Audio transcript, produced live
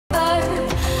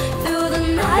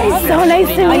Hi, so nice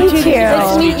to meet you.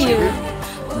 Nice to meet you.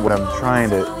 What I'm trying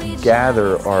to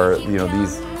gather are,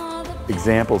 these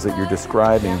examples that you're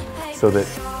describing so that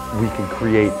we can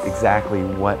create exactly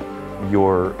what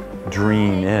your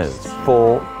dream is.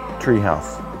 Full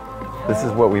treehouse. This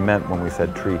is what we meant when we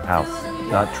said tree house,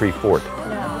 not tree fort.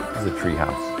 No. This is a tree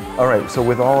house. All right, so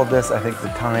with all of this, I think the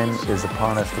time is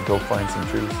upon us to go find some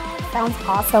trees. Sounds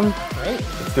awesome. Great.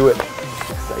 Let's do it.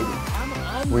 Exciting.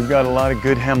 We've got a lot of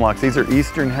good hemlocks. These are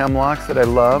eastern hemlocks that I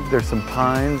love. There's some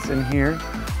pines in here.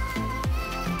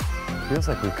 Feels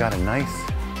like we've got a nice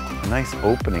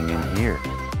opening in here.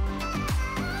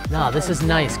 No, this is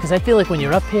nice, because I feel like when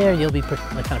you're up here, you'll be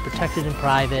kind of protected and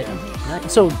private.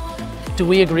 So, do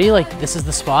we agree, like, this is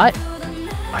the spot?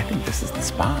 I think this is the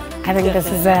spot. I think this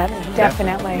is it,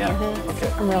 definitely. Yeah.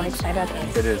 Okay. I'm really excited.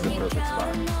 It is the perfect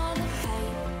spot.